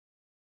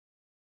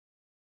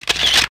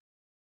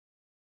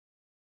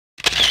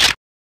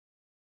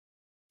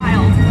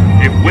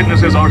If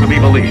witnesses are to be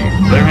believed,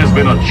 there has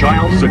been a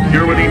child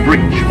security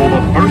breach for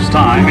the first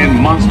time in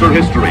monster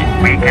history.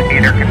 We can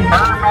neither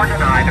confirm nor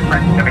deny the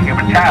presence of a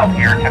human child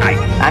here tonight.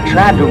 I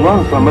tried to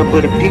run from it,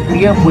 but it picked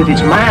me up with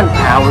its mind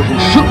powers and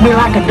shook me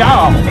like a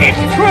dog. It's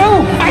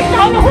true! I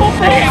saw the whole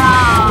thing!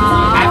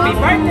 Happy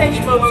birthday,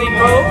 Schmoozy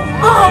Boo!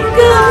 Oh,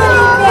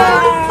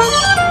 good!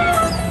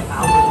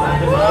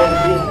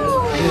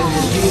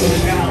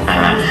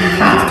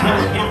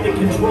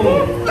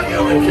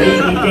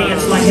 Made me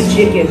dance like a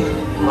chicken.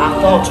 My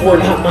thoughts were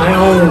not my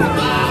own.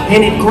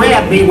 And it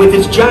grabbed me with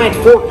its giant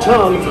forked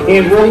tongue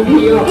and rolled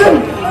me up.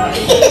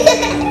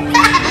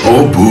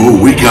 Oh,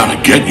 Boo, we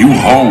gotta get you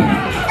home.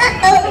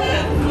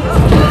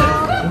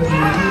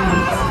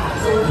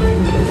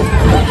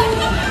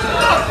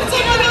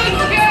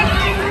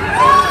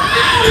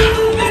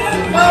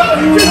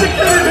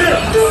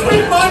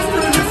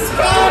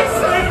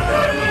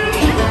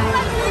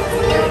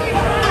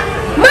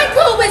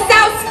 Michael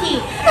Wazowski!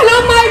 And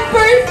on my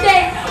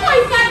birthday, I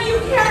thought you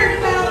cared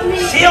about me!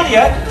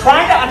 Celia,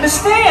 trying to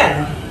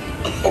understand.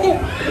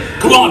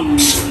 Come on,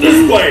 this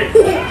way.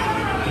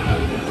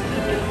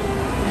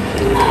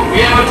 We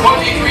have a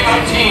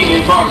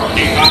 2319 in progress.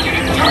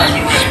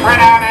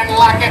 Spread out and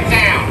lock it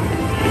down.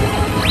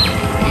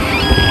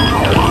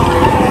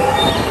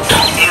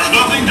 There's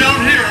nothing down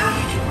here.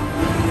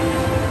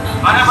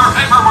 I have our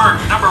paperwork,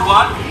 number 1.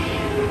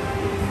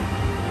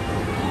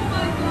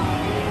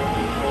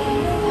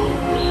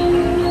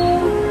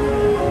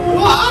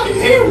 I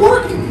hate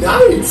working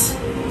nights.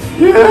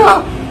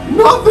 Yeah,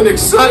 nothing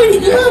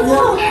exciting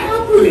ever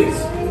happens.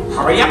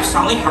 Hurry up,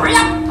 Sully, hurry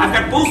up! I've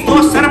got Boo's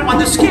door set up on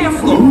the scare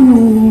floor.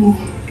 Ooh,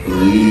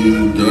 are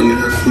you done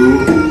yet,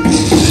 Boo?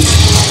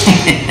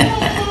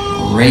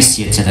 Race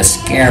you to the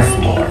scare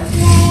floor.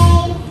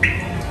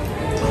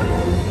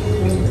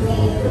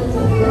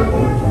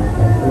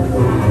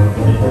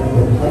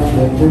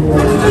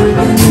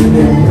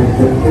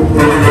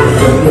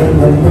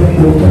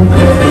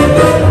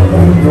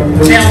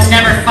 They'll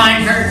never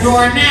find her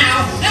door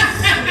now.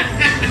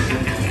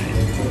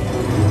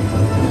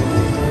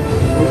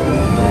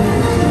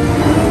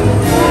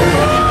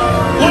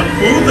 Look,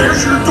 Boo,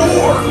 there's your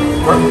door.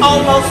 We're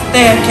almost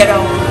there, kiddo.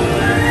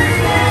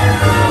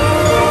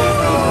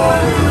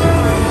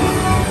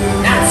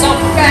 Not so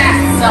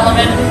fast,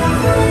 Sullivan.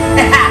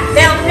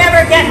 They'll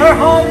never get her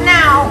home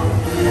now.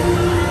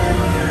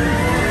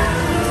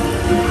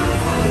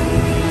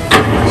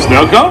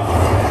 Snow cone?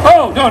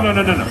 Oh, no.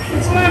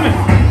 It's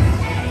Lemon.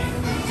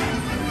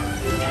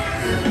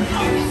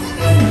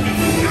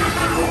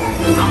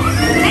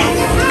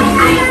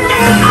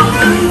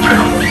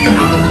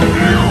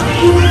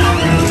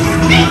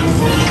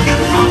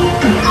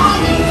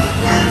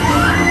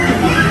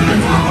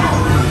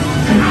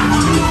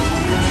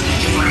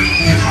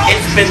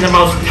 It's been the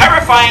most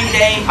terrifying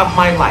day of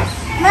my life.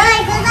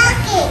 My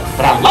lucky!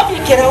 But I love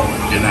you, kiddo.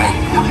 Good night.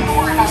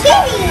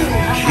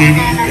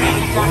 Kitty!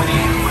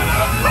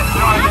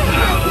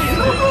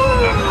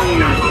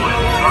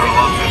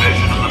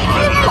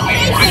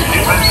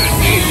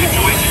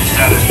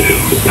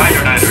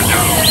 Niner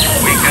 0.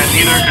 We can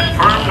neither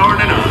confirm nor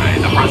deny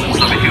the presence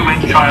of a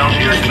human child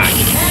here tonight.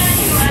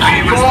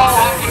 We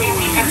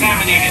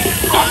Contaminated.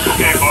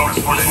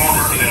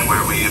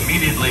 where we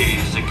immediately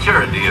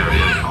secured the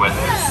area in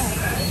question.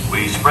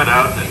 We spread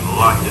out and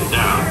locked it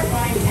down.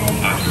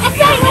 After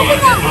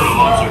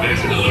total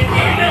observation of the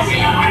perimeter, we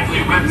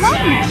quickly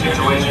remedied the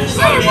situation.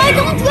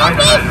 Don't drop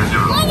it!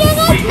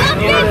 We can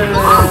neither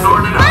confirm nor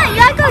deny I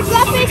gotta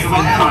drop the it!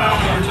 human child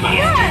here tonight.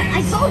 Yeah, I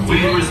told We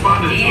you!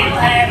 responded to You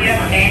have your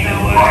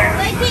paperwork.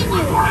 Why didn't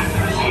you? reported to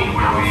the scene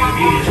where we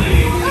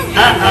immediately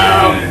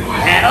Uh-oh.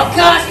 That'll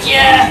cost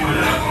you.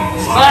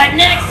 But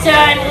next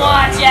time,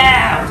 watch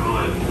out.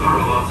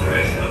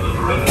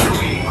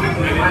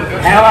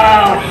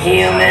 Hello,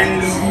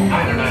 humans.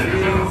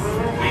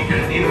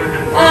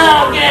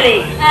 Oh,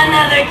 goody.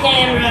 Another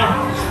camera.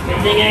 Good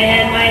thing I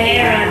had my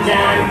hair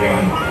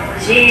undone.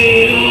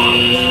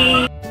 Gee.